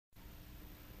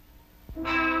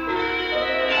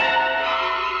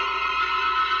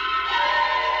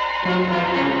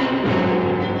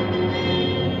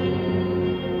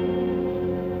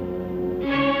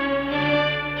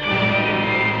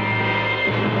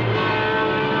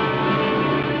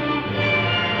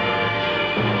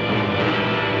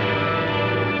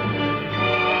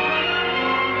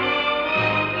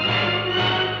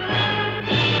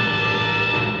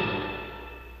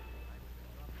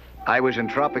I was in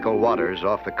tropical waters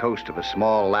off the coast of a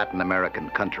small Latin American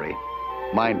country,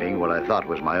 minding what I thought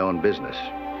was my own business.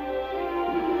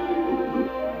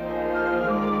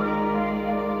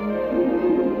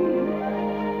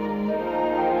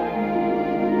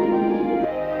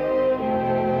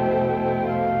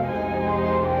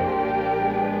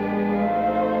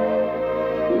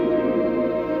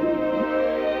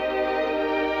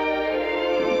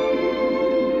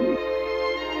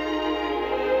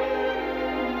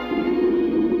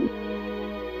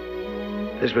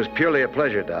 This was purely a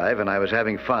pleasure dive, and I was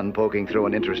having fun poking through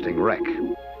an interesting wreck.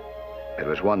 It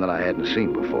was one that I hadn't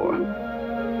seen before.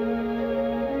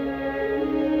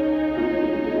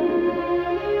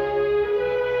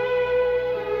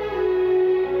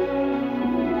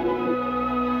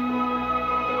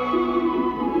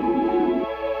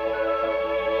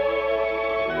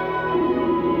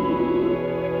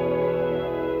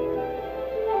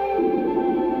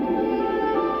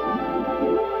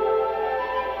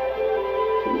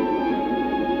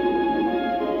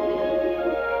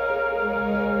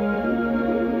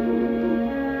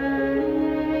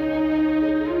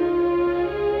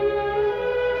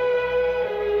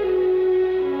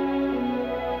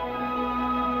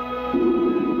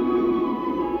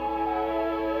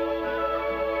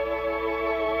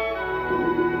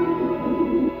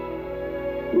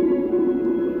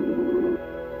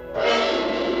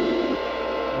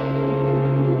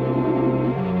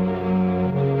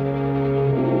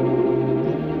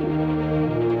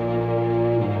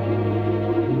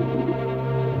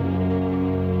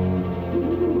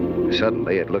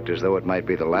 Suddenly, it looked as though it might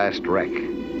be the last wreck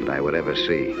that I would ever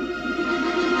see.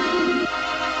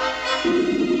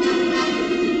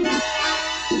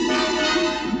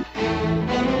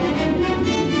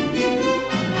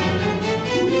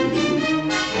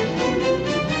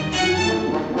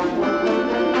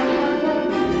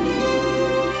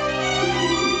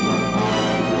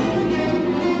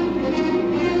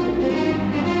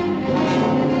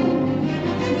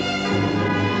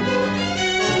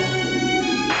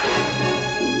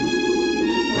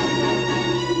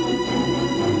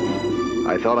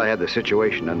 I thought I had the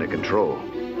situation under control,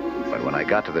 but when I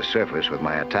got to the surface with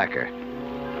my attacker,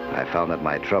 I found that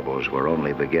my troubles were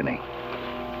only beginning.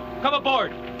 Come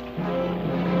aboard!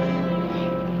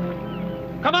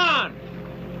 Come on!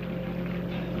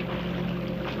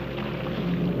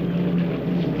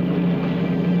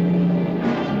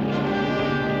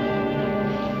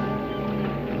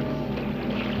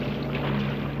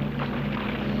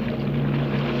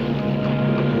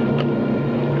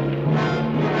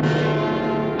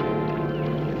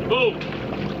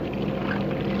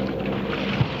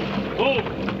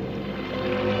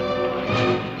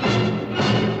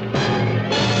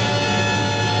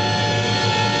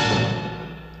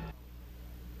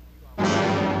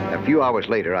 A few hours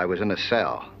later, I was in a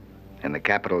cell in the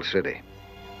capital city.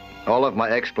 All of my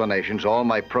explanations, all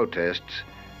my protests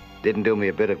didn't do me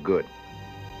a bit of good,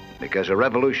 because a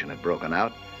revolution had broken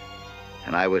out,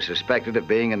 and I was suspected of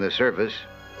being in the service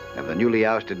of the newly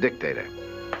ousted dictator.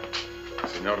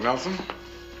 Senor Nelson?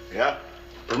 Yeah?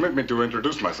 Permit me to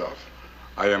introduce myself.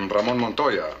 I am Ramon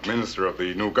Montoya, minister of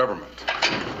the new government.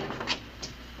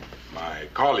 My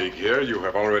colleague here you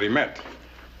have already met,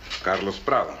 Carlos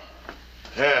Prado.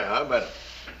 Yeah, I bet.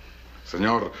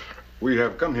 Senor, we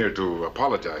have come here to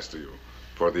apologize to you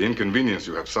for the inconvenience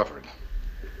you have suffered.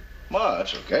 Well,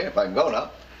 that's okay, if I can go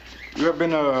now. You have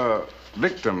been a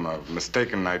victim of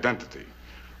mistaken identity.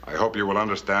 I hope you will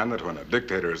understand that when a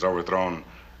dictator is overthrown,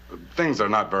 things are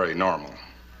not very normal.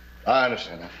 I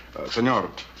understand that.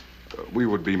 Senor, we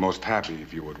would be most happy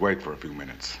if you would wait for a few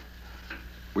minutes.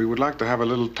 We would like to have a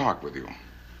little talk with you.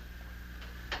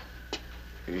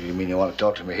 You mean you want to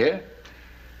talk to me here?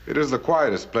 It is the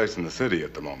quietest place in the city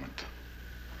at the moment.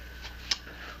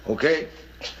 Okay.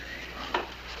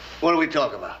 What do we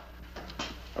talk about?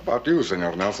 About you,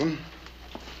 Senor Nelson.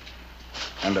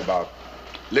 And about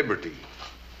liberty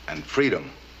and freedom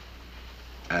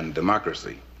and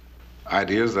democracy.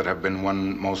 Ideas that have been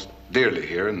won most dearly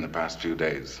here in the past few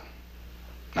days.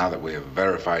 Now that we have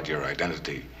verified your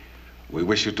identity, we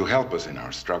wish you to help us in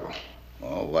our struggle.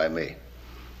 Oh, why me?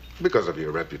 Because of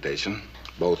your reputation,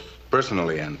 both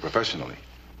personally and professionally.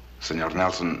 Senor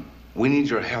Nelson, we need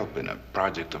your help in a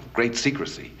project of great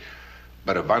secrecy,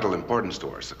 but of vital importance to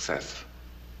our success.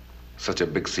 Such a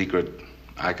big secret,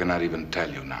 I cannot even tell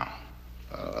you now.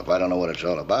 If I don't know what it's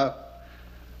all about,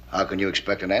 how can you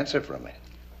expect an answer from me?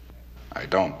 I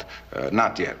don't.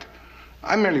 Not yet.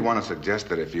 I merely want to suggest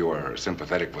that if you are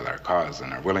sympathetic with our cause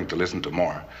and are willing to listen to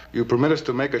more, you permit us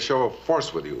to make a show of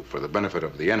force with you for the benefit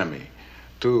of the enemy,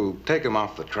 to take him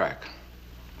off the track.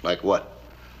 Like what?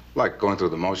 Like going through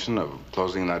the motion of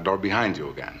closing that door behind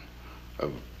you again,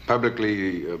 of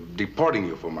publicly deporting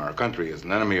you from our country as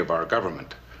an enemy of our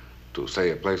government to, say,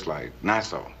 a place like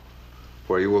Nassau,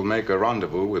 where you will make a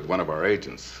rendezvous with one of our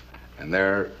agents and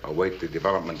there await the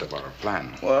development of our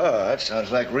plan. Well, that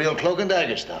sounds like real cloak and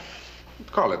dagger stuff.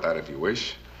 Call it that if you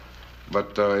wish,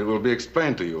 but it will be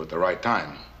explained to you at the right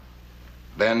time.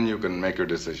 Then you can make your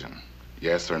decision,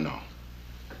 yes or no.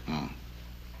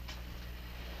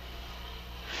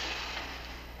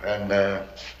 And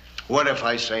what if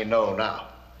I say no now?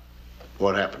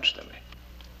 What happens to me?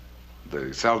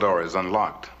 The cell door is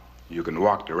unlocked. You can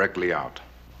walk directly out.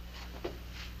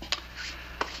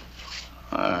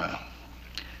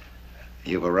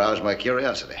 You've aroused my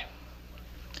curiosity.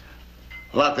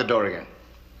 Lock the door again.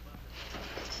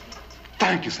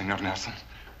 Thank you, Senor Nelson.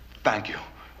 Thank you.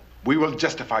 We will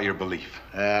justify your belief.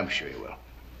 I'm sure you will.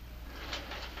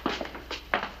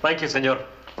 Thank you, senor.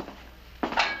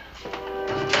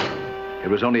 It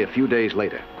was only a few days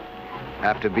later.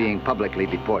 After being publicly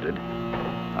deported,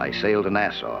 I sailed to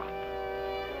Nassau.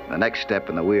 The next step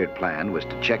in the weird plan was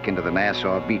to check into the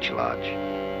Nassau Beach Lodge.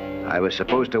 I was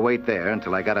supposed to wait there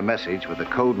until I got a message with the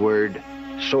code word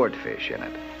swordfish in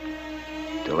it.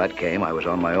 Till that came, I was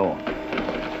on my own.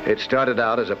 It started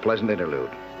out as a pleasant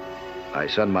interlude. I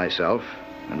sunned myself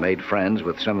and made friends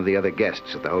with some of the other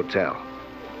guests at the hotel.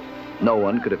 No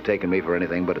one could have taken me for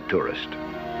anything but a tourist.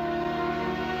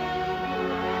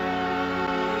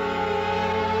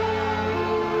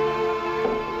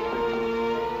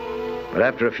 But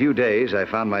after a few days, I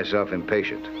found myself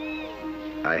impatient.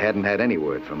 I hadn't had any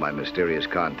word from my mysterious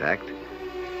contact,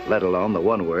 let alone the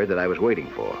one word that I was waiting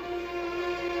for.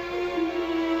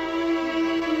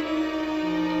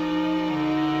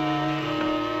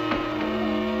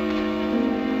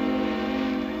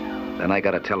 Then I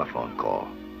got a telephone call.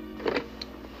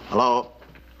 Hello?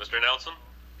 Mr. Nelson?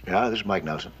 Yeah, this is Mike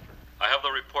Nelson. I have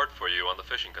the report for you on the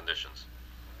fishing conditions.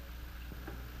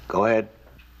 Go ahead.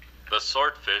 The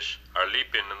swordfish are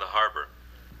leaping in the harbor.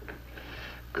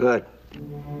 Good.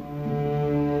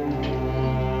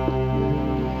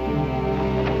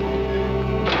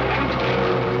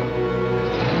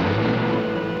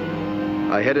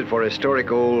 I headed for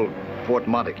historic old Fort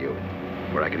Montague,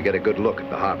 where I could get a good look at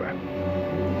the harbor.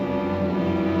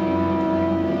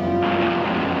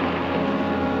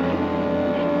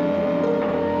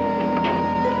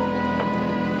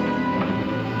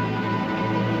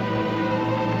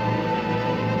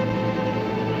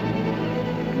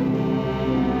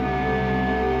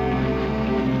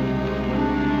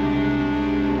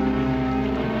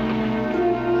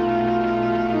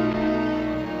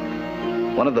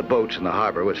 One of the boats in the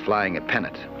harbor was flying a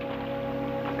pennant,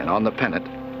 and on the pennant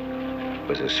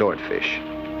was a swordfish.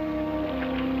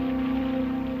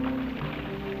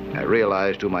 I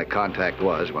realized who my contact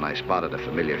was when I spotted a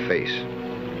familiar face.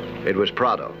 It was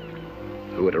Prado,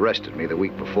 who had arrested me the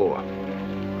week before.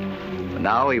 But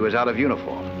now he was out of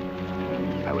uniform.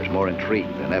 I was more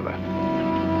intrigued than ever.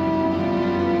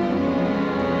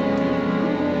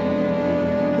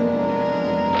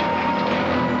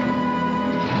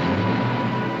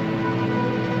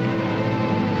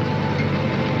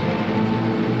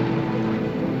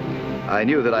 I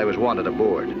knew that I was wanted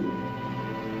aboard.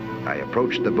 I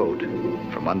approached the boat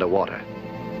from underwater.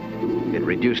 It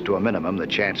reduced to a minimum the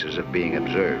chances of being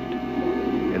observed.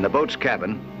 In the boat's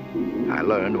cabin, I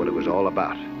learned what it was all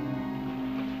about.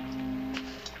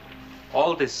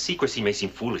 All this secrecy may seem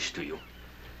foolish to you,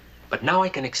 but now I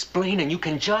can explain and you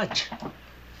can judge.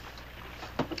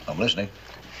 I'm listening.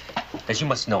 As you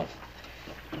must know,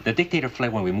 the dictator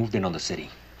fled when we moved in on the city.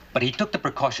 But he took the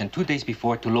precaution 2 days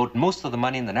before to load most of the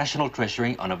money in the National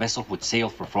Treasury on a vessel which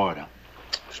sailed for Florida.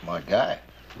 Smart guy.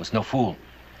 Was no fool,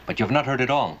 but you have not heard it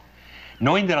all.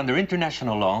 Knowing that under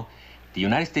international law, the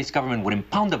United States government would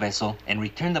impound the vessel and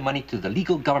return the money to the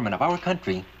legal government of our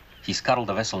country, he scuttled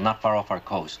the vessel not far off our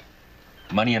coast.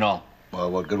 Money and all.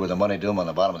 Well, what good would the money do him on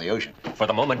the bottom of the ocean? For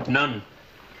the moment, none.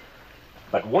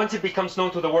 But once it becomes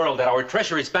known to the world that our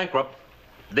treasury is bankrupt,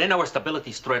 then our stability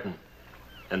is threatened.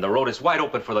 And the road is wide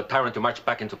open for the tyrant to march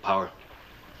back into power.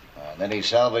 Then he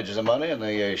salvages the money and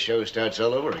the show starts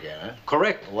all over again, huh?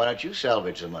 Correct. Well, why don't you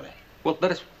salvage the money? Well,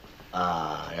 that is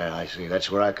Yeah, I see.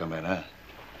 That's where I come in, huh?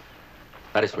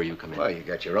 where you come in. Well, you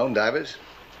got your own divers.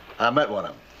 I met one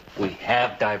of them. We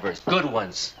have divers, good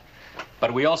ones.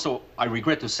 But we also, I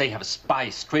regret to say, have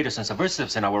spies, traitors, and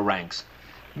subversives in our ranks.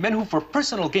 Men who, for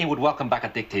personal gain, would welcome back a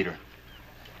dictator.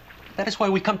 That is why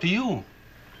we come to you.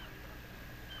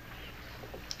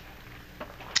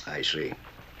 I see.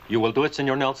 You will do it,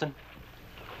 Senor Nelson?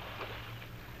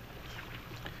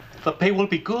 The pay will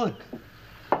be good.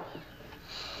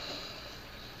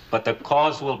 But the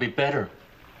cause will be better.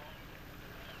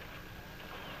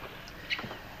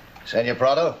 Senor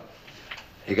Prado,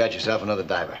 you got yourself another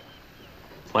diver.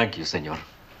 Thank you, senor.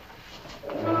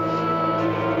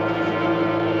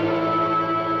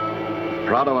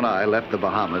 Prado and I left the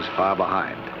Bahamas far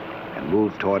behind and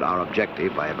moved toward our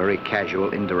objective by a very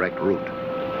casual, indirect route.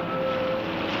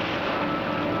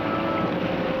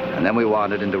 And then we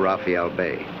wandered into Raphael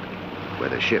Bay, where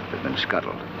the ship had been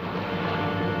scuttled.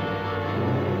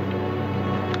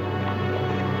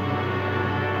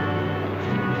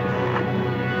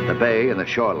 The bay and the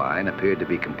shoreline appeared to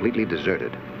be completely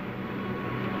deserted.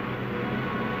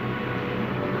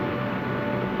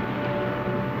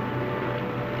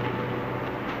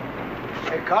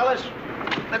 Hey, Carlos,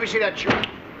 let me see that chart.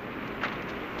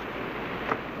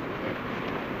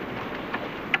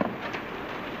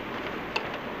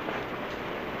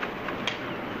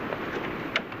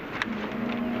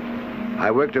 I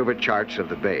worked over charts of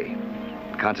the bay,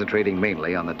 concentrating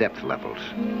mainly on the depth levels.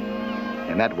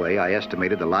 In that way, I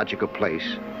estimated the logical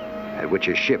place at which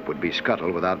a ship would be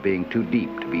scuttled without being too deep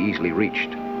to be easily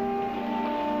reached.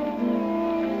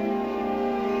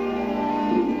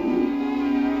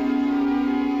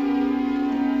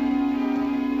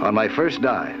 On my first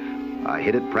dive, I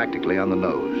hit it practically on the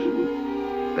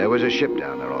nose. There was a ship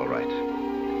down there, all right.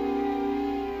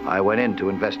 I went in to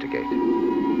investigate.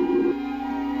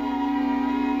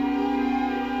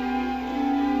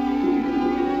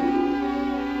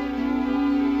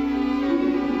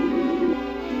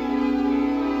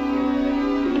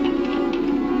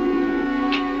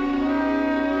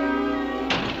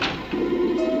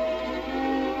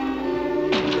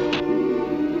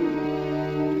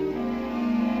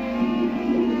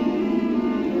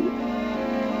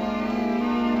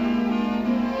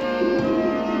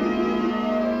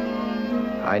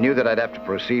 I knew that I'd have to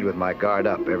proceed with my guard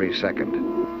up every second.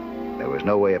 There was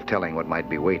no way of telling what might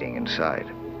be waiting inside.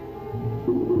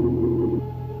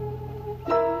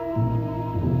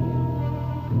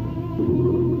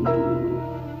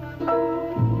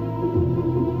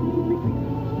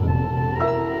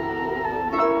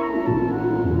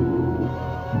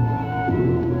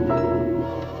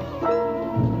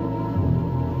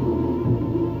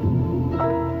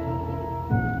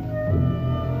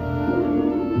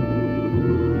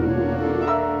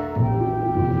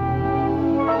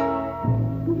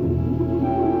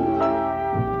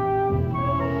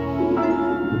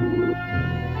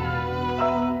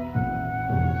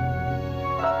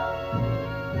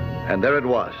 And there it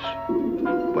was,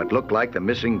 what looked like the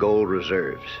missing gold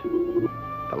reserves,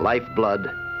 the lifeblood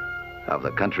of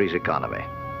the country's economy.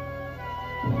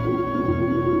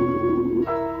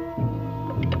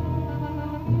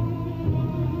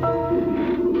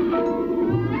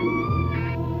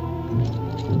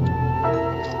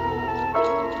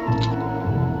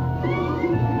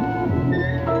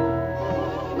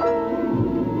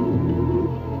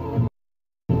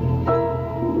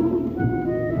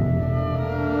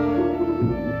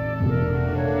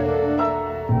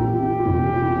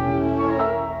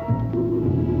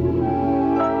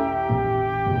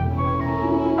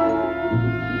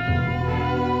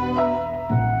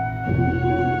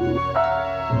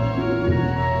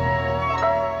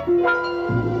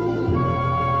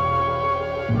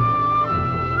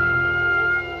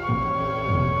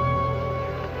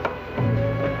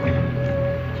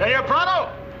 Senor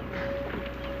Prado!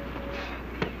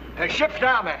 The ship's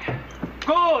down there.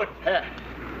 Good! Yeah.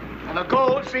 And the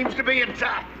gold seems to be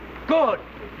intact. Good!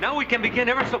 Now we can begin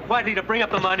ever so quietly to bring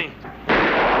up the money.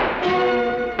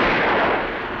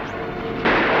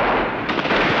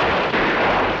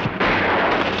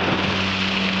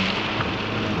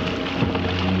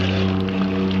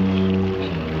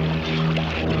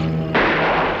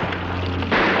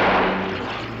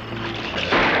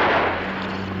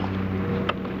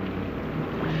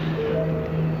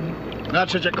 Not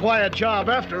such a quiet job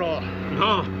after all.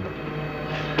 No.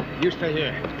 You stay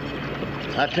here.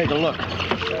 I'll take a look.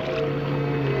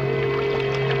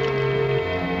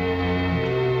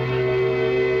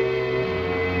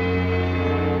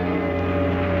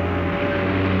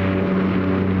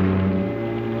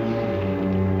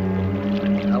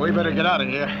 Now, we better get out of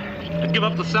here. And give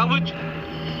up the salvage?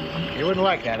 You wouldn't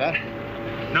like that,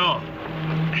 huh? No.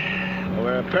 Well,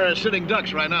 we're a pair of sitting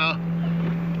ducks right now.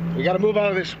 We gotta move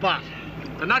out of this spot.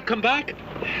 And not come back?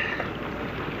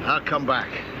 I'll come back.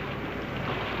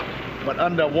 But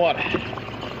underwater.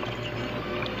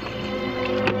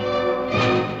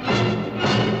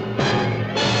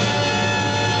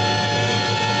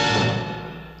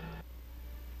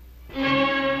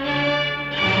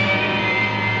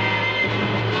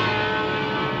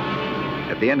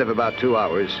 At the end of about 2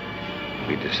 hours,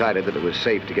 we decided that it was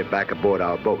safe to get back aboard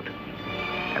our boat.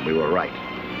 And we were right.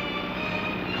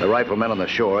 The riflemen on the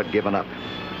shore had given up,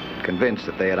 convinced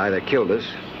that they had either killed us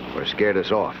or scared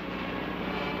us off.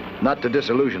 Not to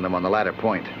disillusion them on the latter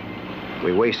point,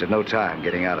 we wasted no time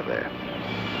getting out of there.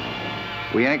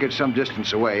 We anchored some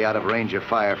distance away out of range of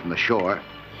fire from the shore,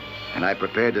 and I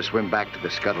prepared to swim back to the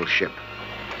scuttled ship.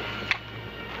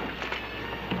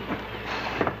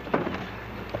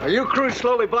 Now, you cruise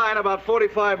slowly by in about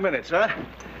 45 minutes, huh?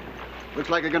 Looks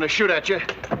like they're gonna shoot at you.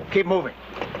 Keep moving.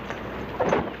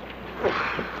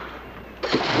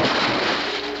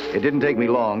 It didn't take me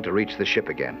long to reach the ship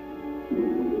again.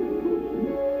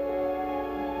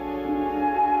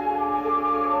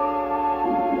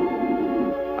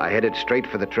 I headed straight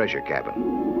for the treasure cabin.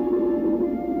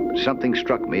 But something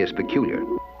struck me as peculiar.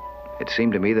 It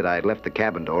seemed to me that I had left the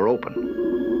cabin door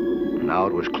open. Now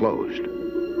it was closed.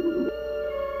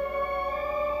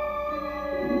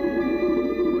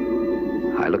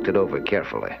 I looked it over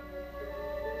carefully.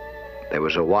 There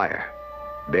was a wire,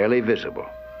 barely visible,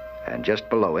 and just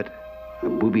below it, a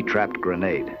booby-trapped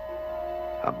grenade.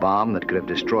 A bomb that could have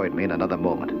destroyed me in another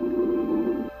moment.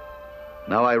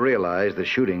 Now I realized the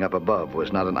shooting up above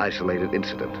was not an isolated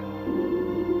incident.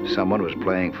 Someone was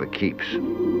playing for keeps.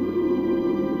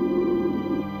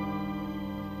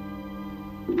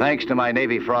 Thanks to my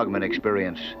Navy frogman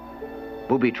experience,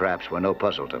 booby traps were no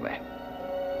puzzle to me.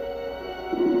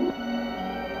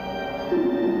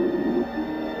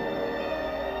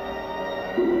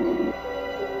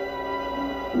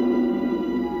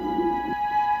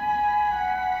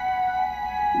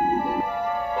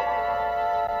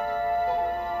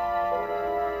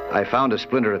 I found a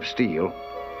splinter of steel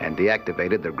and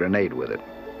deactivated the grenade with it.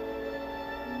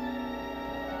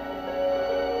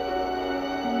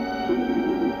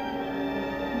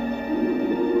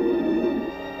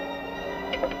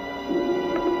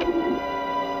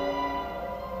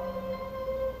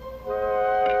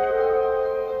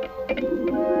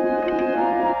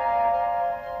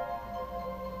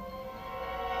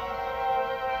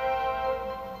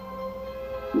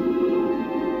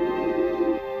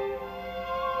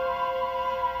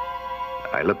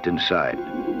 I looked inside,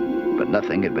 but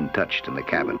nothing had been touched in the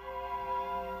cabin.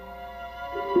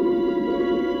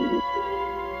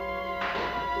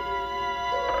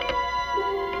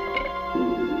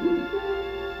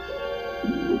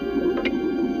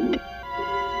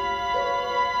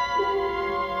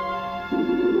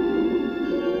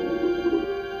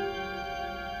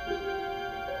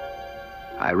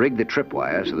 I rigged the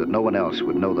tripwire so that no one else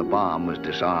would know the bomb was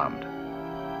disarmed.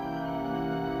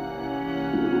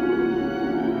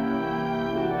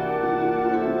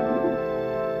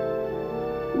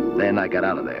 Then I got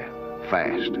out of there,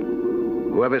 fast.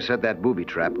 Whoever set that booby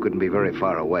trap couldn't be very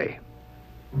far away.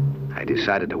 I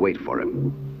decided to wait for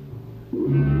him.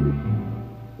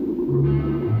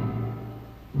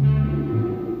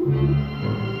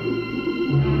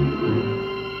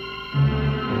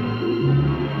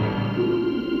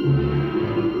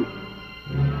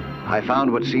 I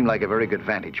found what seemed like a very good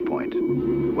vantage point,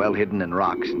 well hidden in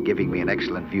rocks and giving me an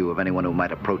excellent view of anyone who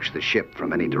might approach the ship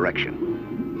from any direction.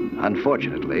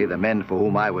 Unfortunately, the men for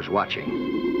whom I was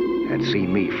watching had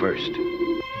seen me first.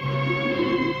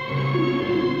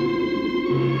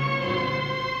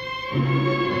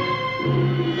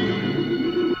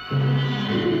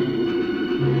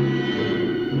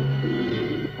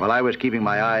 While I was keeping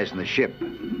my eyes on the ship,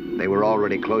 they were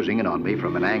already closing in on me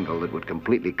from an angle that would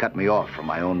completely cut me off from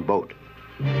my own boat.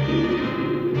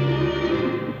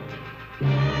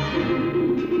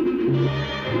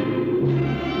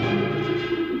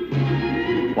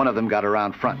 One of them got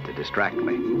around front to distract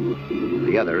me.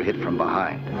 The other hit from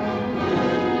behind.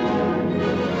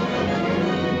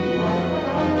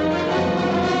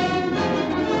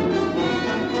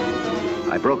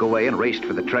 I broke away and raced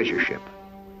for the treasure ship.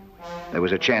 There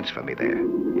was a chance for me there,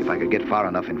 if I could get far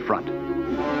enough in front.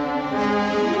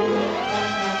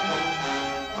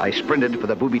 I sprinted for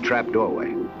the booby-trap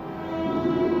doorway.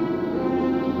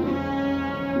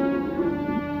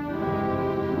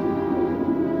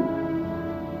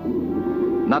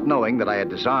 Not knowing that I had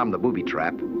disarmed the booby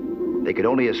trap, they could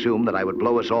only assume that I would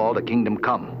blow us all to kingdom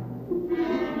come.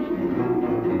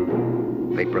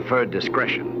 They preferred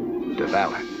discretion to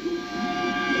valor.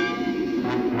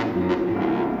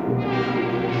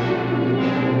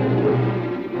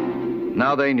 Now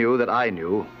now they knew that I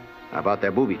knew about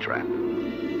their booby trap.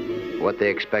 What they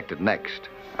expected next,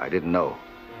 I didn't know.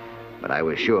 But I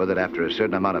was sure that after a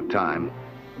certain amount of time,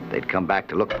 they'd come back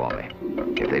to look for me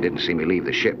if they didn't see me leave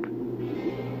the ship.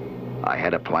 I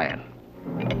had a plan.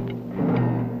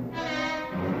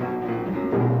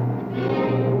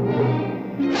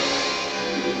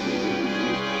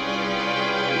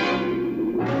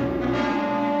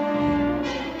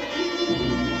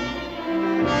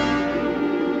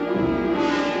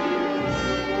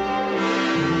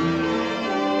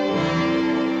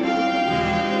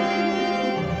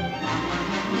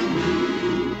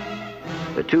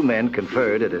 The two men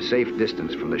conferred at a safe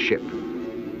distance from the ship.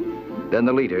 Then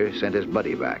the leader sent his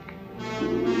buddy back.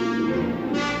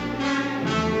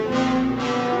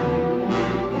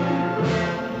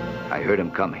 I heard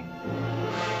him coming.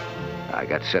 I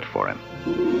got set for him.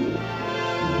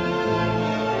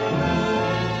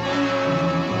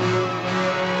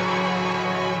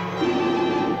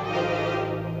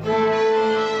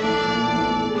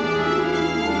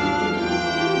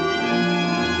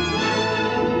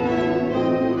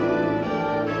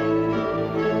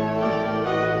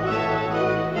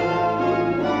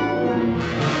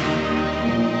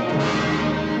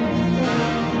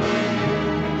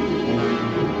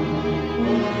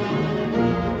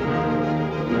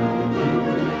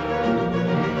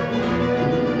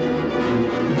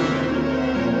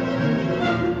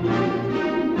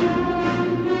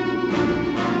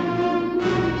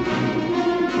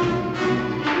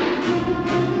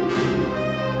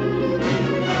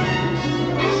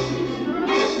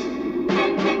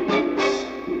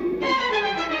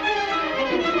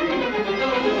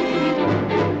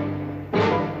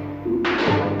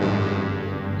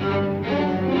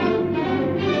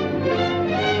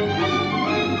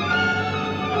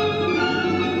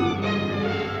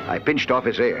 I pinched off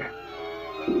his air.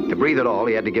 To breathe at all,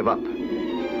 he had to give up.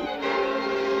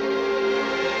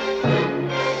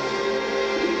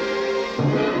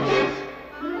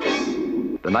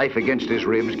 The knife against his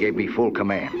ribs gave me full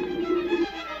command.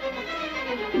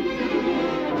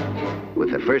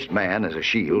 With the first man as a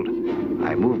shield,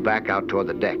 I moved back out toward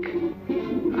the deck.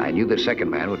 I knew the second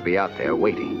man would be out there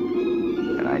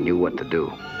waiting, and I knew what to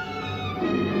do.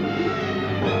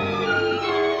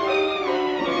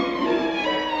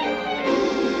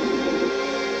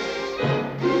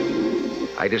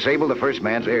 I disabled the first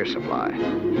man's air supply.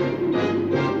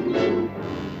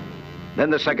 Then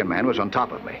the second man was on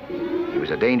top of me. He was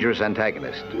a dangerous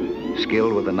antagonist,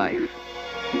 skilled with a knife.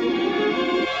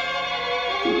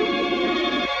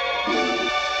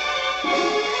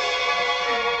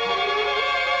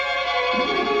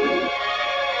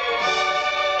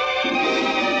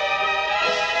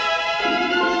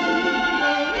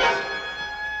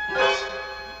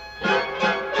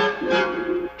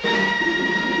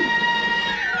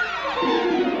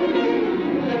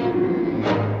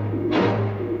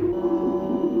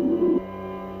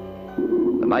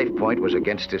 The knife point was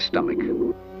against his stomach.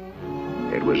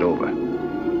 It was over.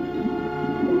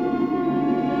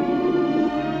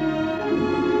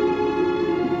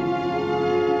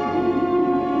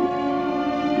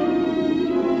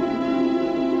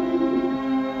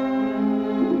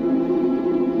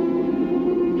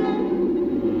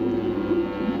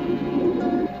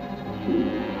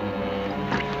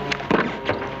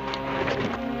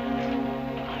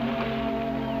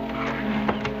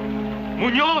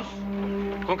 ¡Muñoz!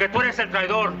 Con que tú eres el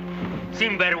traidor,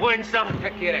 sinvergüenza.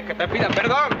 ¿Qué quieres? ¿Que te pida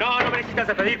perdón? No, no me necesitas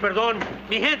de pedir perdón.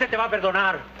 Mi gente te va a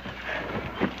perdonar.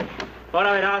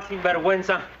 Ahora verás,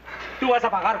 sinvergüenza. Tú vas a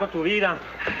pagar con tu vida.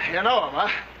 You know him, huh?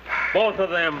 Both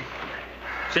of them.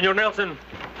 Senor Nelson,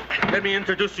 let me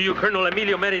introduce to you Colonel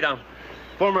Emilio Merida,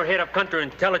 former head of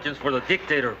counterintelligence for the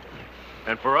dictator.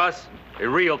 And for us, a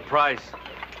real prize.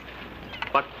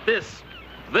 But this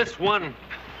one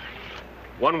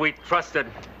we trusted.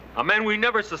 A man we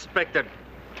never suspected,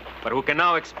 but who can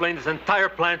now explain this entire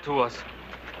plan to us.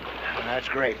 That's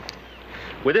great.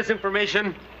 With this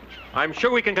information, I'm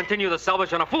sure we can continue the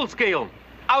salvage on a full scale,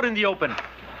 out in the open.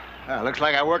 Looks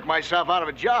like I worked myself out of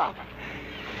a job.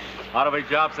 Out of a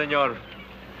job, senor,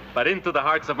 but into the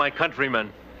hearts of my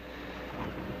countrymen.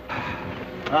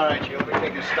 All right, you. Let me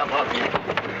take this stuff off you.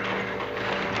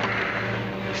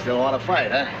 You still want to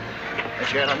fight, huh?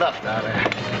 But you had enough down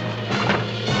there.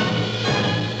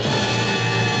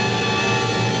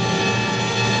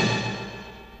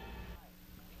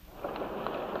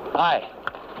 Hi,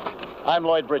 I'm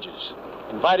Lloyd Bridges,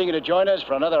 inviting you to join us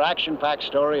for another action-packed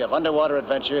story of underwater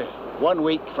adventure 1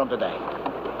 week from today.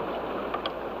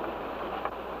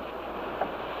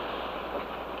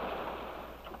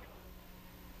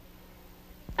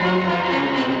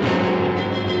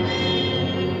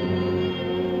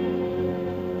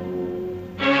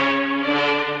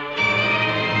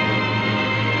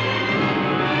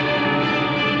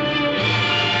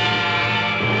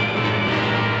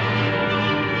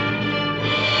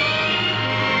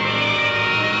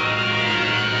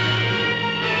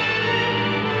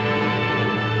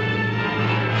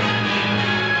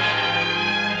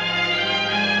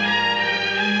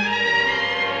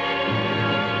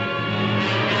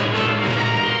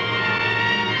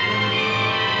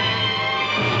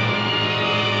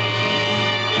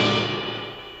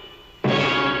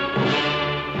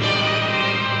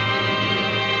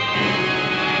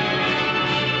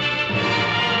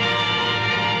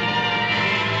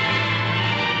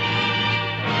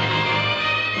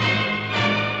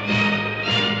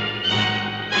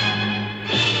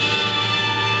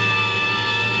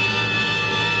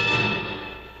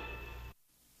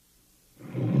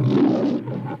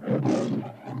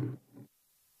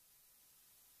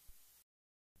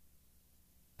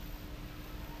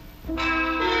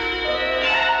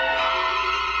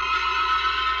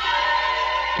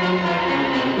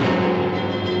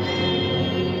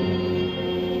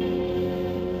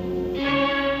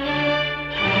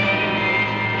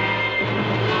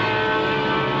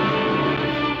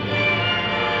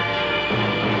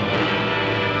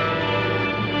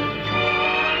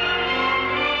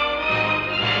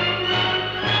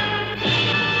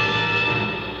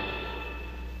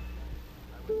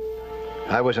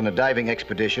 I was on a diving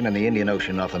expedition in the Indian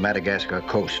Ocean off the Madagascar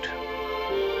coast.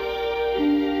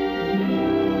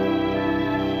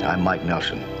 I'm Mike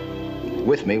Nelson.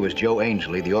 With me was Joe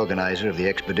Ainsley, the organizer of the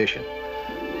expedition.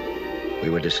 We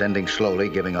were descending slowly,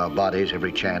 giving our bodies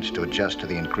every chance to adjust to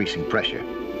the increasing pressure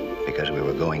because we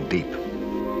were going deep.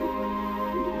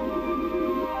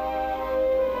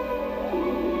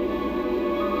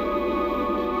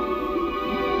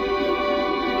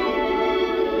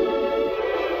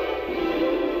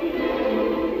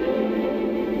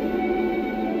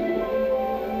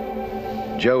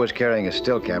 Joe was carrying a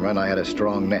still camera and I had a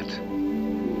strong net.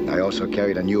 I also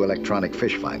carried a new electronic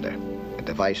fish finder, a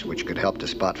device which could help to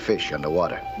spot fish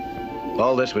underwater.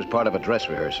 All this was part of a dress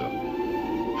rehearsal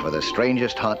for the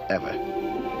strangest hunt ever.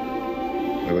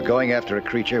 We were going after a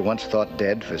creature once thought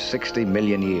dead for 60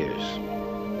 million years.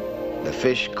 The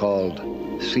fish called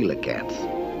coelacanth.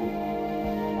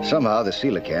 Somehow the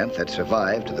coelacanth had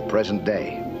survived to the present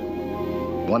day.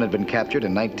 One had been captured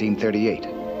in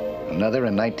 1938. Another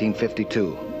in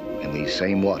 1952, in these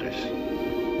same waters.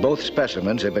 Both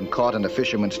specimens had been caught in a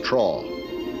fisherman's trawl.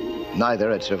 Neither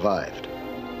had survived.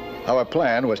 Our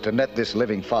plan was to net this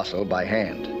living fossil by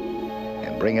hand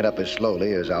and bring it up as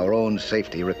slowly as our own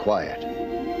safety required.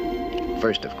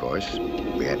 First, of course,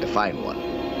 we had to find one.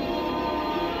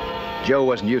 Joe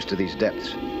wasn't used to these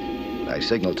depths. I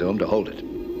signaled to him to hold it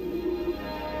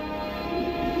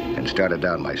and started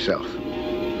down myself.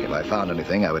 If I found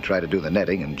anything, I would try to do the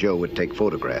netting, and Joe would take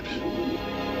photographs.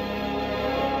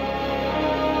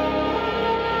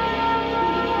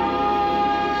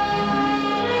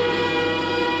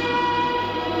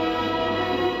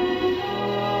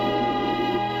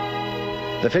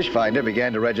 The fish finder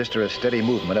began to register a steady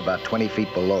movement about 20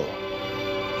 feet below.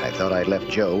 I thought I'd left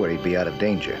Joe where he'd be out of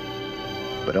danger.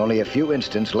 But only a few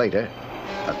instants later,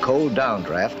 a cold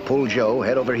downdraft pulled Joe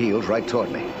head over heels right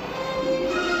toward me.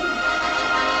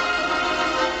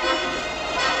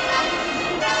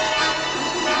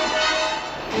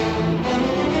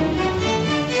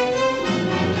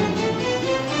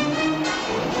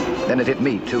 Then it hit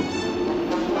me, too.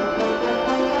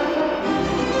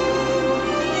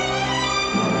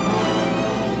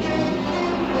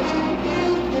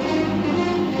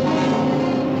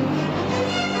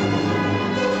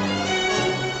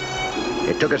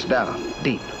 It took us down,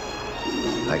 deep.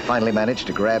 I finally managed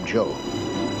to grab Joe.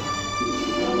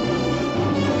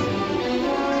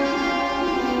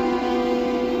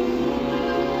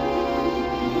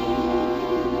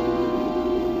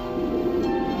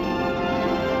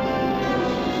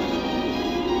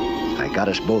 Got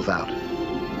us both out.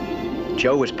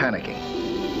 Joe was panicking.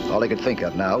 All he could think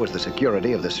of now was the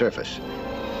security of the surface.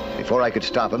 Before I could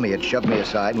stop him, he had shoved me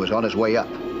aside and was on his way up.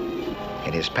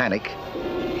 In his panic,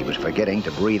 he was forgetting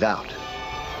to breathe out.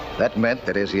 That meant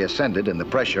that as he ascended and the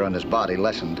pressure on his body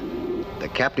lessened, the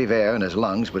captive air in his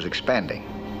lungs was expanding.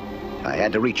 I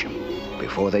had to reach him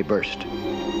before they burst.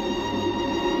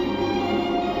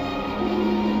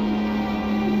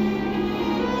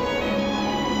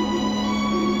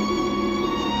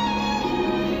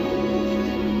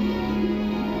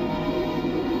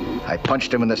 I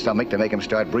punched him in the stomach to make him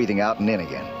start breathing out and in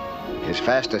again. His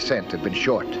fast ascent had been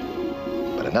short,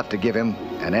 but enough to give him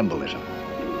an embolism.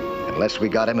 Unless we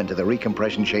got him into the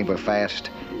recompression chamber fast,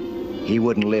 he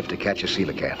wouldn't live to catch a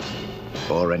coelacanth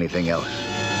or anything else.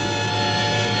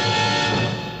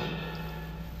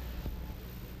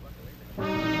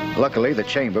 Luckily, the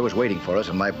chamber was waiting for us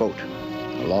in my boat,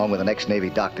 along with an ex-Navy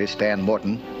doctor, Stan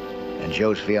Morton, and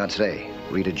Joe's fiancée,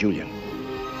 Rita Julian.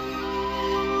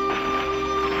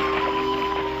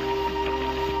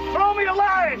 Throw me a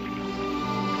line!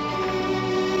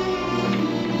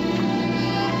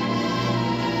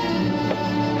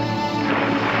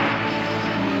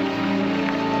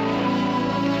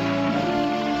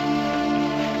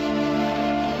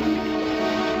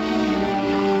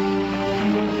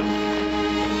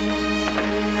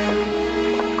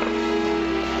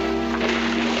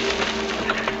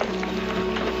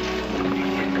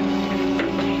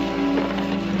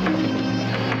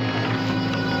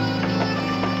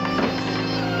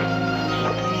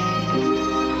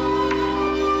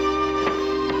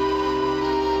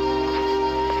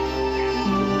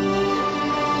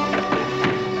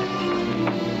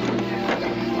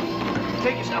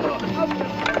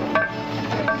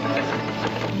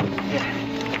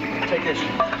 this.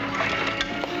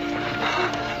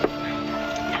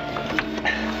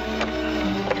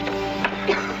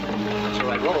 That's all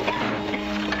right, roll.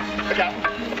 Look out.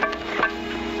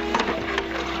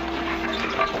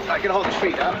 I can hold his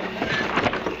feet, huh?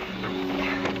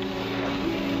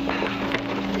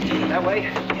 That way?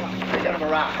 Yeah. Get him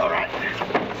around. All right.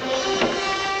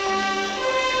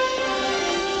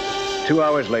 2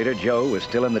 hours later, Joe was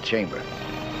still in the chamber.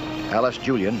 Alice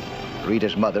Julian,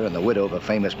 Rita's mother and the widow of a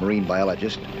famous marine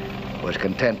biologist, was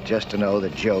content just to know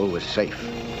that Joe was safe.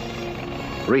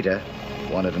 Rita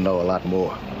wanted to know a lot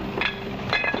more.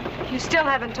 You still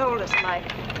haven't told us, Mike.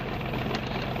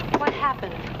 What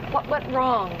happened? What went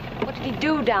wrong? What did he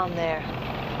do down there?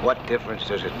 What difference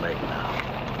does it make now?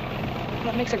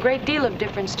 That makes a great deal of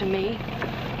difference to me.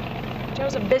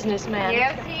 Joe's a businessman.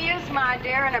 Yes, he is, my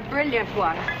dear, and a brilliant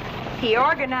one. He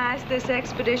organized this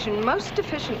expedition most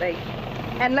efficiently.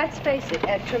 And let's face it,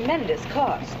 at tremendous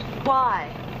cost. Why?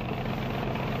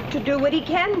 To do what he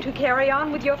can to carry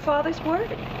on with your father's work.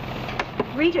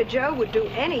 Rita, Joe would do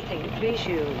anything to please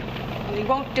you. Well, he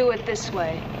won't do it this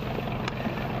way.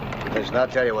 Listen, I'll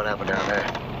tell you what happened down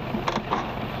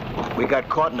there. We got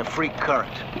caught in a freak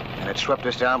current, and it swept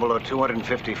us down below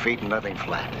 250 feet and nothing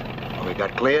flat. When we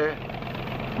got clear,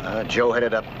 Joe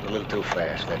headed up a little too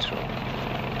fast, that's all.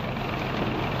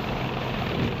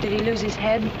 Did he lose his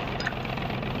head?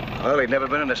 Well, he'd never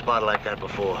been in a spot like that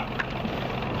before.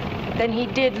 Then he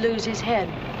did lose his head.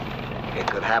 It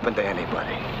could happen to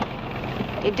anybody.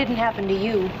 It didn't happen to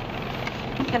you.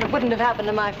 And it wouldn't have happened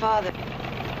to my father.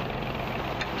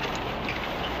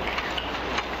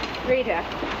 Rita,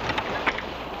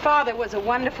 Father was a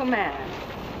wonderful man,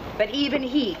 but even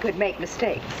he could make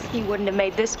mistakes. He wouldn't have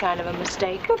made this kind of a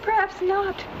mistake. Well, perhaps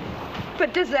not.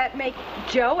 But does that make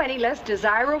Joe any less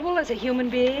desirable as a human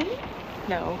being?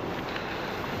 No.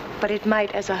 But it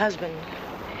might as a husband.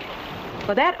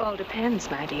 Well, that all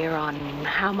depends, my dear, on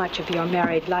how much of your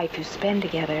married life you spend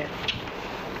together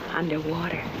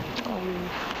underwater.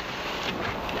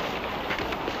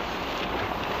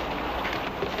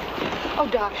 Oh,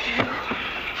 Doc,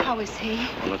 how is he?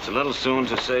 Well, it's a little soon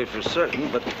to say for certain,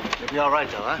 but He'll be all right,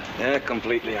 though, huh? yeah,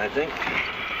 completely, I think.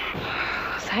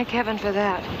 Thank heaven for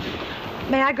that.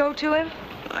 May I go to him?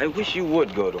 I wish you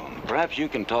would go to him. Perhaps you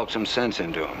can talk some sense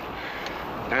into him.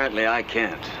 Apparently, I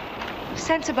can't.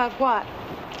 Sense about what?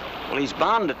 Well, he's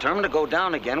bound determined to go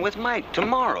down again with Mike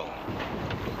tomorrow.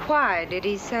 Why, did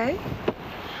he say?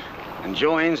 And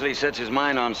Joe Ainsley sets his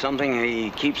mind on something, he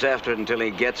keeps after it until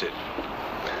he gets it.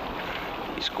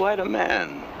 He's quite a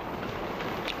man.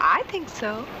 I think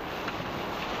so.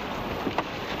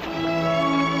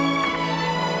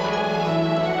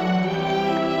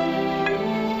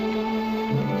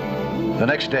 The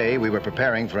next day, we were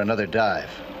preparing for another dive.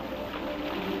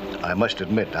 I must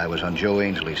admit I was on Joe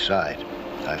Ainsley's side.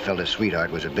 I felt his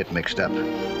sweetheart was a bit mixed up.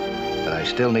 But I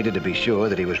still needed to be sure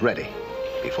that he was ready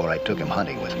before I took him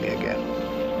hunting with me again.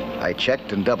 I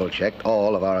checked and double-checked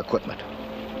all of our equipment.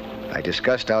 I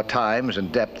discussed our times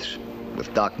and depths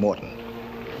with Doc Morton.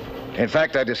 In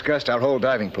fact, I discussed our whole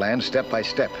diving plan step by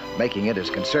step, making it as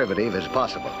conservative as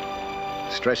possible,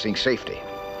 stressing safety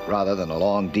rather than a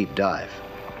long, deep dive.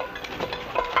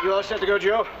 You all set to go,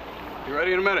 Joe? Be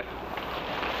ready in a minute.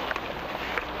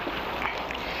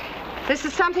 This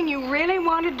is something you really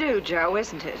want to do, Joe,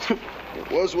 isn't it?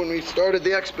 It was when we started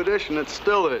the expedition. It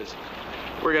still is.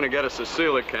 We're gonna get us a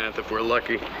coelacanth if we're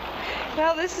lucky.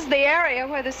 Well, this is the area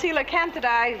where the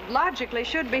coelacanthidae logically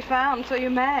should be found, so you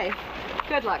may.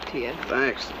 Good luck to you.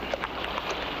 Thanks.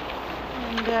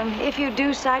 And if you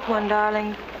do sight one,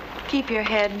 darling, keep your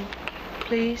head,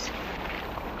 please.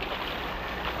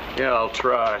 Yeah, I'll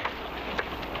try.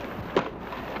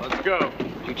 Let's go.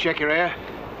 Did you check your air?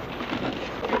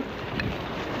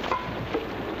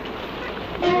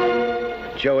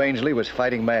 Joe Ainsley was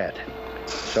fighting mad.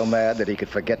 So mad that he could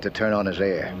forget to turn on his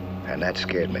air. And that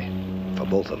scared me, for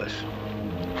both of us.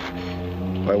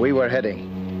 Where we were heading,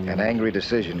 an angry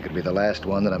decision could be the last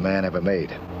one that a man ever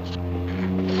made.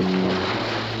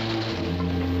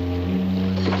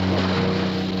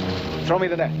 Throw me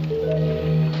the net.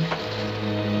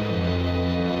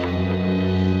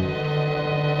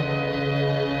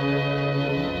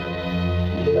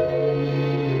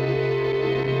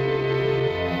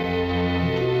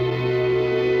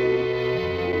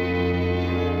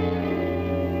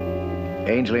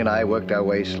 Ainsley and I worked our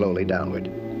way slowly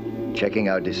downward, checking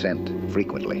our descent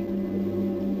frequently.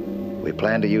 We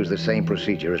planned to use the same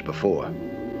procedure as before.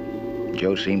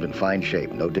 Joe seemed in fine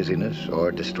shape, no dizziness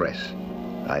or distress.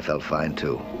 I felt fine,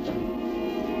 too.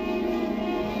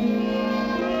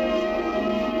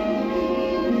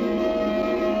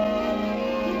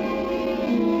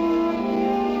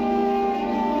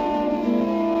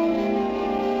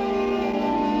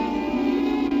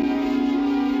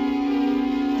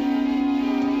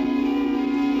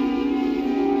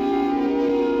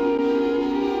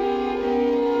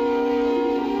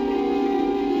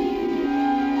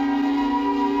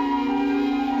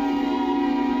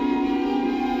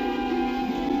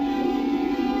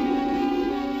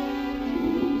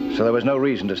 So there was no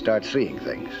reason to start seeing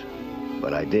things.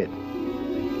 But I did.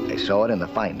 I saw it in the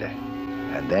finder,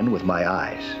 and then with my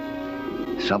eyes.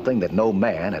 Something that no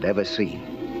man had ever seen.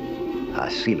 A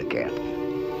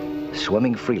coelacanth,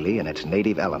 swimming freely in its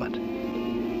native element.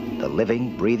 The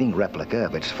living, breathing replica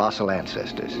of its fossil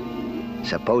ancestors,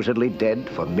 supposedly dead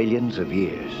for millions of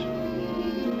years.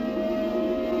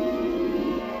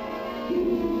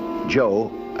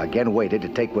 Joe again waited to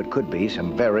take what could be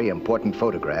some very important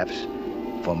photographs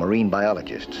for marine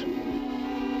biologists.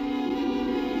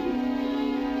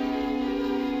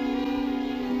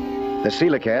 The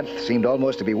coelacanth seemed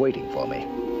almost to be waiting for me.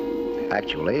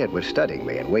 Actually, it was studying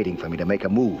me and waiting for me to make a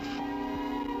move.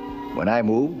 When I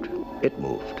moved, it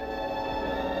moved.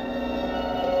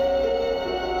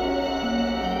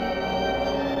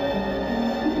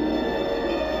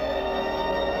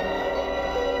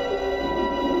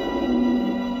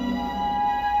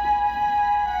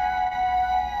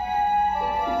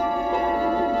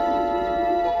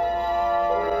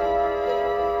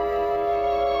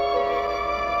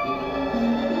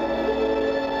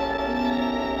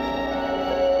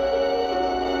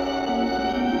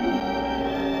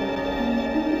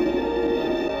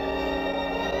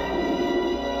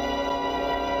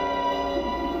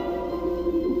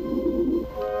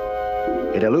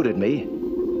 It eluded me,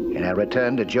 and I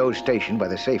returned to Joe's station by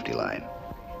the safety line.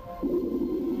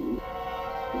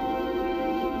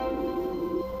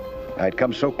 I'd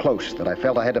come so close that I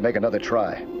felt I had to make another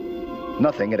try.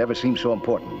 Nothing had ever seemed so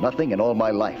important, nothing in all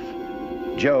my life.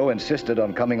 Joe insisted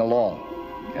on coming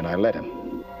along, and I let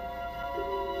him.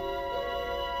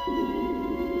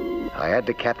 I had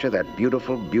to capture that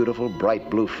beautiful, beautiful, bright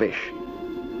blue fish.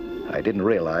 I didn't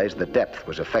realize the depth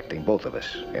was affecting both of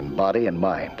us, in body and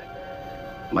mind.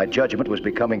 My judgment was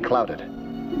becoming clouded.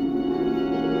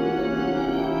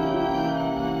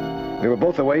 We were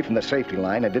both away from the safety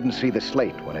line and didn't see the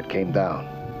slate when it came down.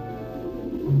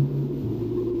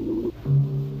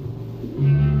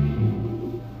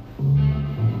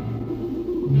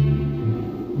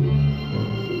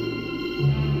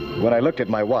 When I looked at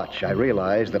my watch, I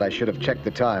realized that I should have checked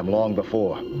the time long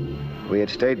before. We had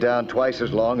stayed down twice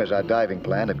as long as our diving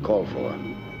plan had called for.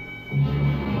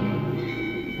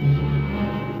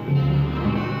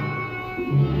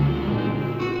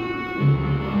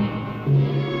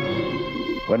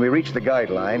 When we reached the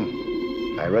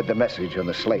guideline, I read the message on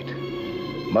the slate.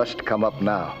 Must come up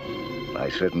now. I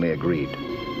certainly agreed.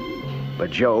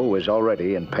 But Joe was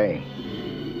already in pain.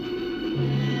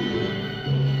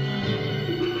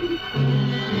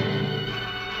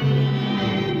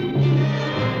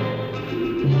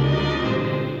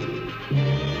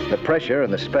 The pressure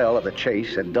and the spell of the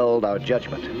chase had dulled our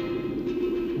judgment.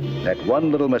 That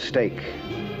one little mistake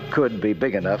could be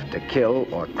big enough to kill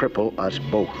or cripple us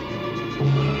both.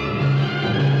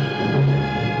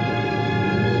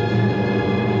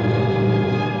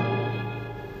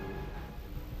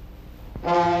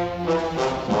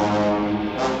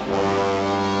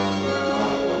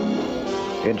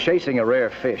 In chasing a rare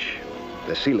fish,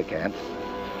 the coelacanth,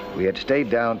 we had stayed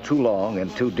down too long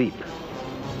and too deep.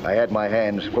 I had my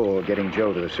hands full getting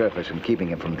Joe to the surface and keeping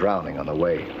him from drowning on the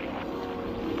way.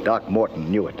 Doc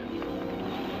Morton knew it.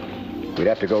 We'd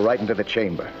have to go right into the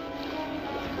chamber.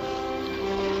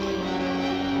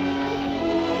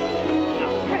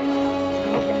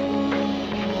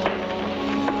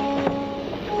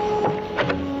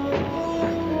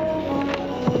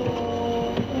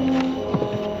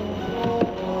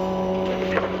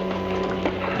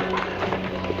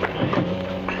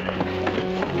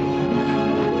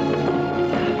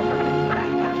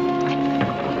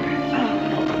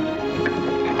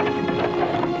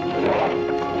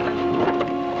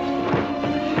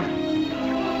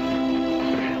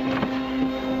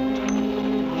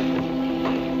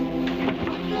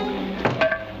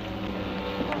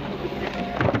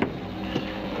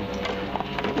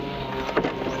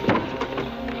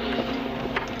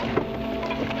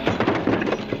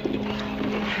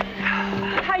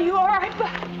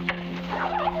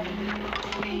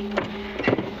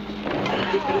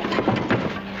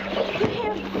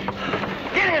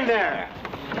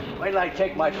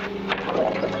 Take my... Let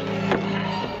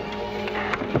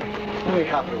me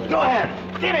help you. Go ahead.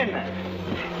 Get in there.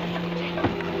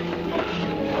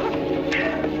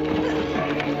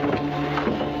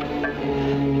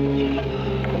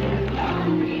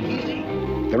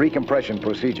 The recompression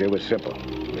procedure was simple.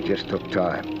 It just took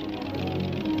time.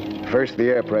 First, the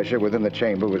air pressure within the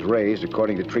chamber was raised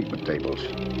according to treatment tables.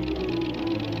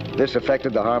 This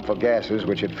affected the harmful gases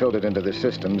which had filtered into the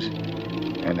systems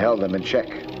and held them in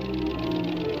check.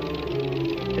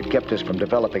 It kept us from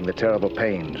developing the terrible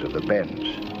pains of the bends.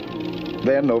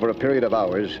 Then, over a period of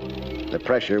hours, the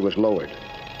pressure was lowered,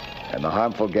 and the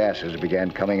harmful gases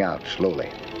began coming out slowly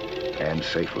and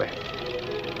safely.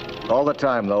 All the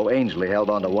time, though, Ainsley held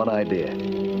on to one idea.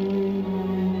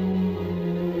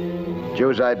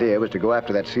 Joe's idea was to go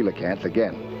after that coelacanth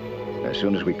again, as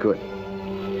soon as we could.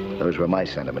 Those were my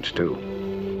sentiments, too.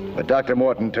 But Dr.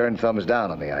 Morton turned thumbs down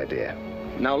on the idea.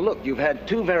 Now, look, you've had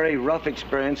two very rough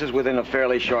experiences within a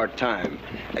fairly short time.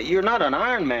 You're not an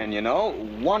Iron Man, you know.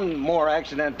 One more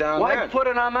accident down there. Why put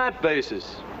it on that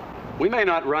basis? We may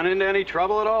not run into any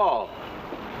trouble at all.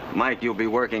 Mike, you'll be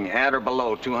working at or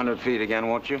below 200 feet again,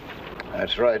 won't you?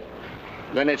 That's right.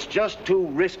 Then it's just too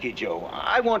risky, Joe.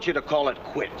 I want you to call it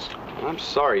quits. I'm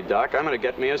sorry, Doc. I'm going to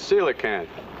get me a coelacanth.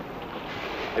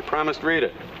 I promised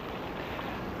Rita.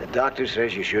 The doctor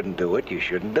says you shouldn't do it, you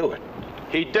shouldn't do it.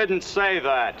 He didn't say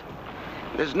that.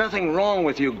 There's nothing wrong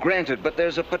with you, granted, but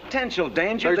there's a potential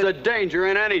danger. There's a danger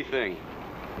in anything.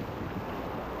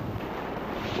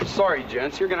 Sorry,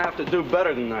 gents. You're going to have to do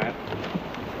better than that.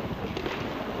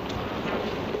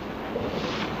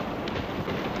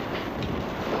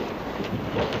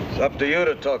 It's up to you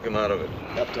to talk him out of it.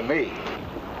 Up to me.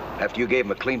 After you gave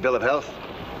him a clean bill of health,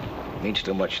 means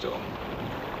too much to him.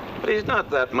 But he's not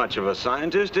that much of a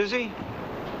scientist, is he?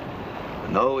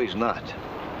 No, he's not.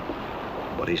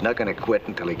 But he's not going to quit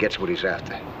until he gets what he's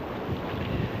after.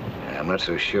 And I'm not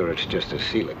so sure it's just a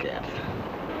coelacanth.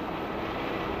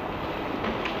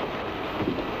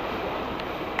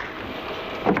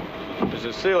 There's a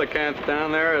coelacanth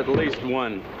down there, at least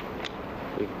one.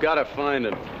 We've got to find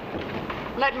it.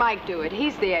 Let Mike do it.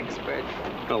 He's the expert.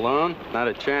 Alone? Not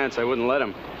a chance. I wouldn't let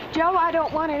him. Joe, I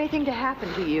don't want anything to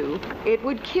happen to you. It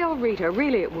would kill Rita.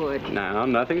 Really, it would. No,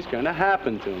 nothing's going to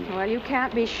happen to me. Well, you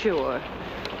can't be sure.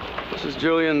 Mrs.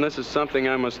 Julian, this is something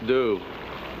I must do.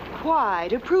 Why?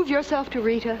 To prove yourself to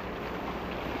Rita?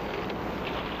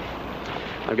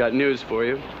 I've got news for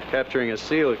you. Capturing a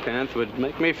coelacanth would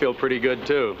make me feel pretty good,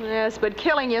 too. Yes, but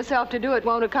killing yourself to do it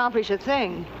won't accomplish a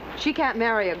thing. She can't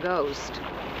marry a ghost.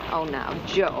 Oh, now,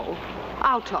 Joe,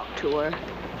 I'll talk to her.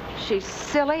 She's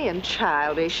silly and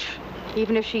childish,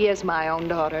 even if she is my own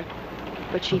daughter.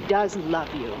 But she does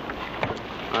love you.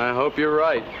 I hope you're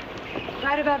right.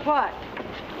 Right about what?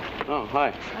 Oh,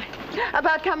 hi.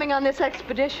 About coming on this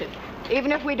expedition,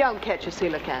 even if we don't catch a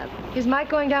coelacanth. Is Mike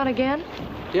going down again?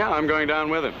 Yeah, I'm going down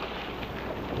with him.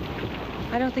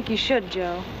 I don't think you should,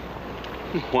 Joe.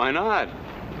 Why not?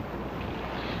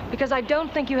 Because I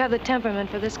don't think you have the temperament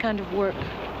for this kind of work.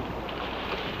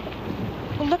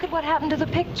 Well, look at what happened to the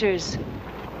pictures.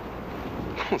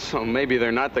 So maybe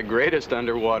they're not the greatest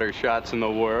underwater shots in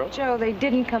the world. Joe, they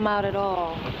didn't come out at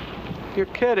all. You're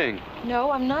kidding.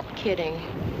 No, I'm not kidding.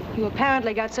 You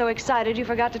apparently got so excited you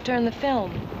forgot to turn the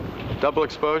film. Double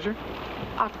exposure?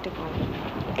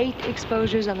 Octacle. 8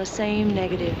 exposures on the same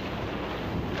negative.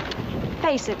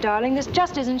 Face it, darling, this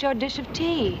just isn't your dish of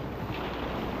tea.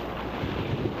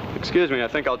 Excuse me, I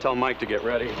think I'll tell Mike to get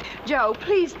ready. Joe,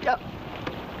 please don't.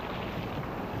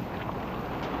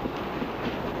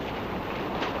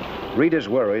 Rita's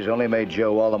worries only made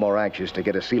Joe all the more anxious to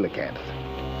get a coelacanth.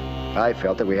 I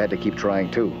felt that we had to keep trying,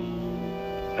 too.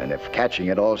 And if catching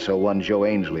it also won Joe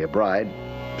Ainsley a bride,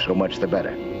 so much the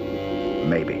better.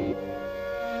 Maybe.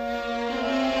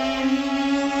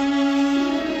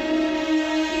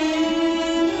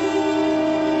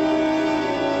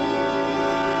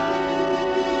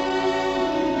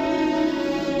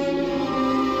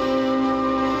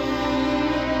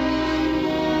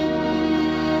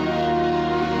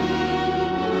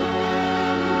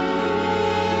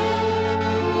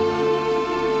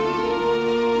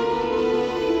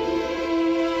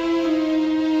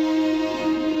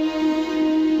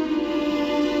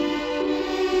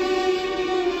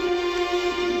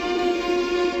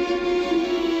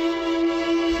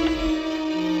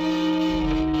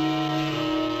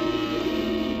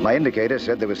 My indicator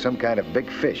said there was some kind of big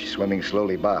fish swimming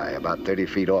slowly by, about 30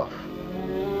 feet off.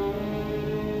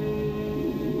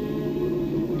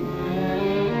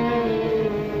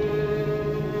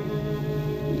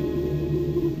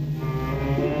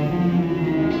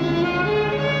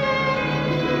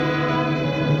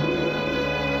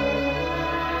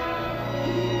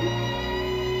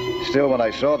 Still, when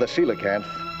I saw the coelacanth,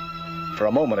 for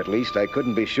a moment at least, I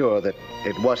couldn't be sure that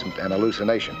it wasn't an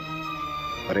hallucination.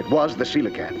 But it was the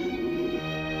coelacanth.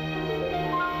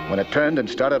 When it turned and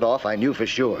started off, I knew for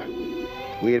sure.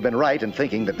 We had been right in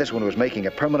thinking that this one was making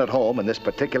a permanent home in this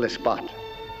particular spot.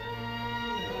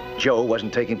 Joe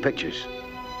wasn't taking pictures.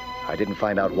 I didn't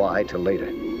find out why till later.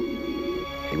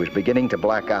 He was beginning to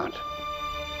black out.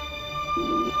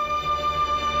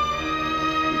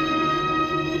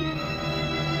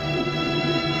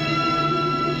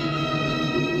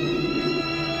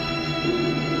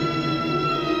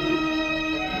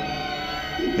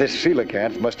 This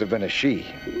coelacanth must have been a she,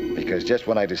 because just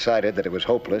when I decided that it was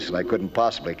hopeless and I couldn't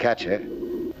possibly catch her,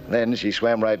 then she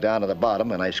swam right down to the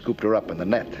bottom and I scooped her up in the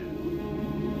net.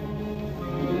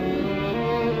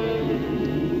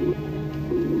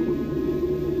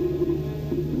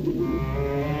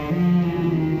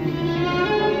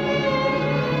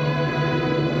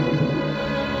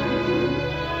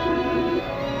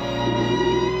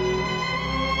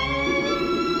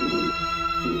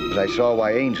 I saw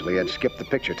why Ainsley had skipped the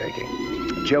picture taking.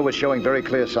 Joe was showing very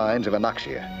clear signs of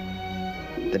anoxia.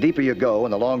 The deeper you go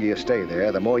and the longer you stay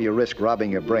there, the more you risk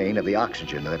robbing your brain of the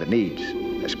oxygen that it needs,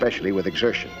 especially with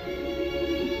exertion.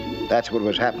 That's what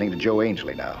was happening to Joe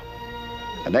Ainsley now.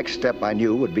 The next step I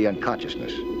knew would be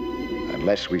unconsciousness,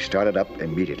 unless we started up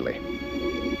immediately.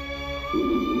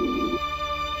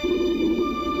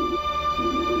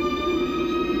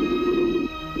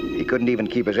 He couldn't even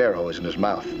keep his air hose in his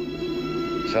mouth.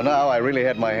 So now I really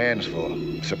had my hands full,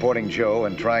 supporting Joe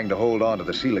and trying to hold on to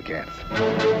the coelacanth.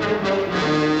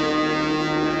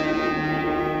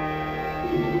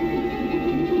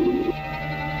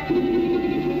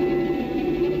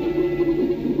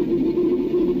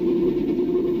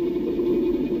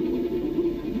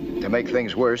 To make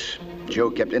things worse, Joe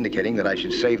kept indicating that I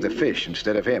should save the fish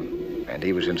instead of him, and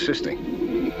he was insisting.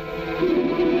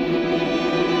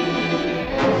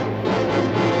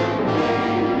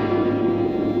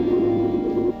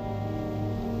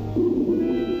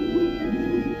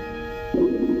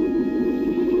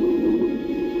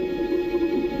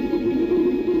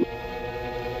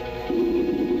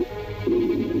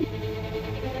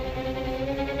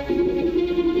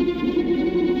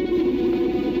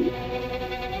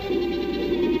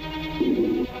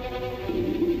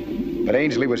 But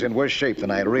Ainsley was in worse shape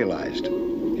than I had realized.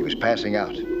 He was passing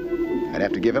out. I'd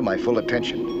have to give him my full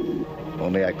attention.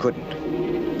 Only I couldn't.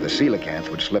 The coelacanth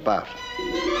would slip out.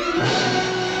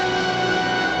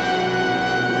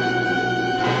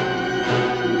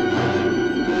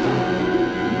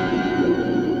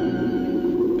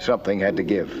 Something had to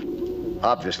give.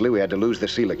 Obviously, we had to lose the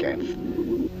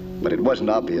coelacanth. But it wasn't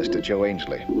obvious to Joe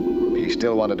Ainsley. He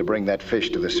still wanted to bring that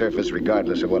fish to the surface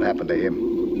regardless of what happened to him.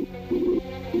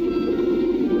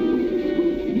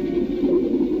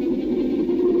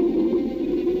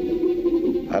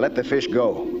 I let the fish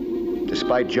go.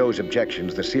 Despite Joe's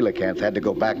objections, the coelacanth had to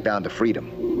go back down to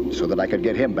freedom so that I could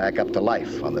get him back up to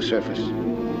life on the surface.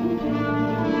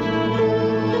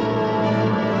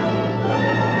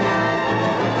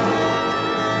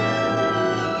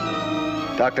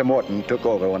 Dr. Morton took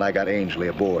over when I got Ainsley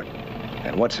aboard.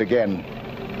 And once again,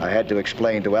 I had to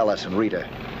explain to Ellis and Rita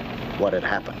what had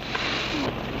happened.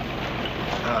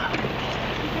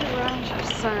 Get around you,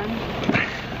 son.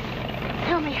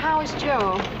 Tell me, how is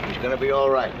Joe? He's gonna be all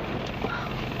right.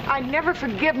 I'd never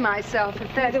forgive myself if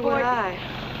that Neither boy... would I.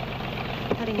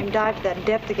 Letting him dive to that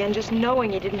depth again, just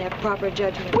knowing he didn't have proper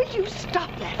judgment. Will you stop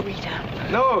that, Rita?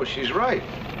 No, she's right.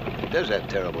 He does have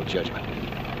terrible judgment.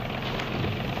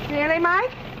 Really,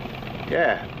 Mike?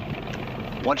 Yeah.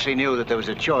 Once he knew that there was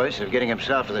a choice of getting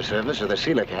himself to the surface or the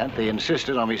coelacanth, he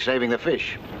insisted on me saving the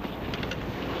fish.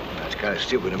 That's kind of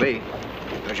stupid to me,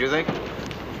 don't you think?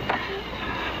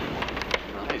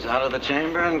 Well, he's out of the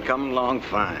chamber and coming along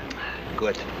fine.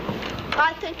 Good.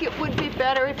 I think it would be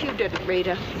better if you didn't,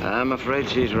 Rita. I'm afraid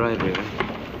she's right, Rita.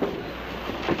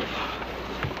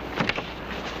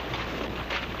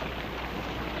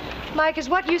 Mike, is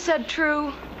what you said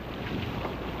true?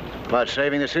 About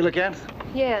saving the coelacanth?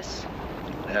 Yes.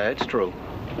 Yeah, it's true.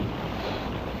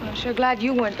 I'm sure glad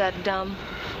you weren't that dumb.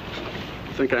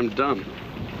 I think I'm dumb.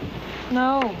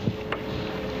 No.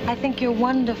 I think you're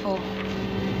wonderful.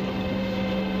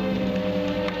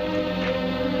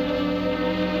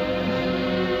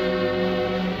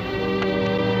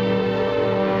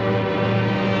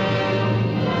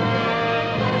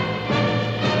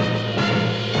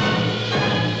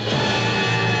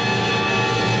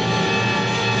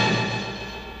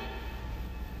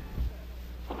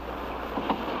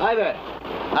 Hi there.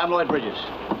 I'm Lloyd Bridges.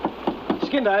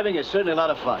 Skin diving is certainly a lot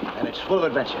of fun, and it's full of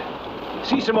adventure.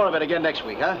 See some more of it again next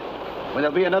week, huh? When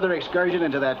there'll be another excursion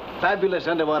into that fabulous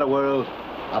underwater world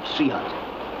of Sea Hunt.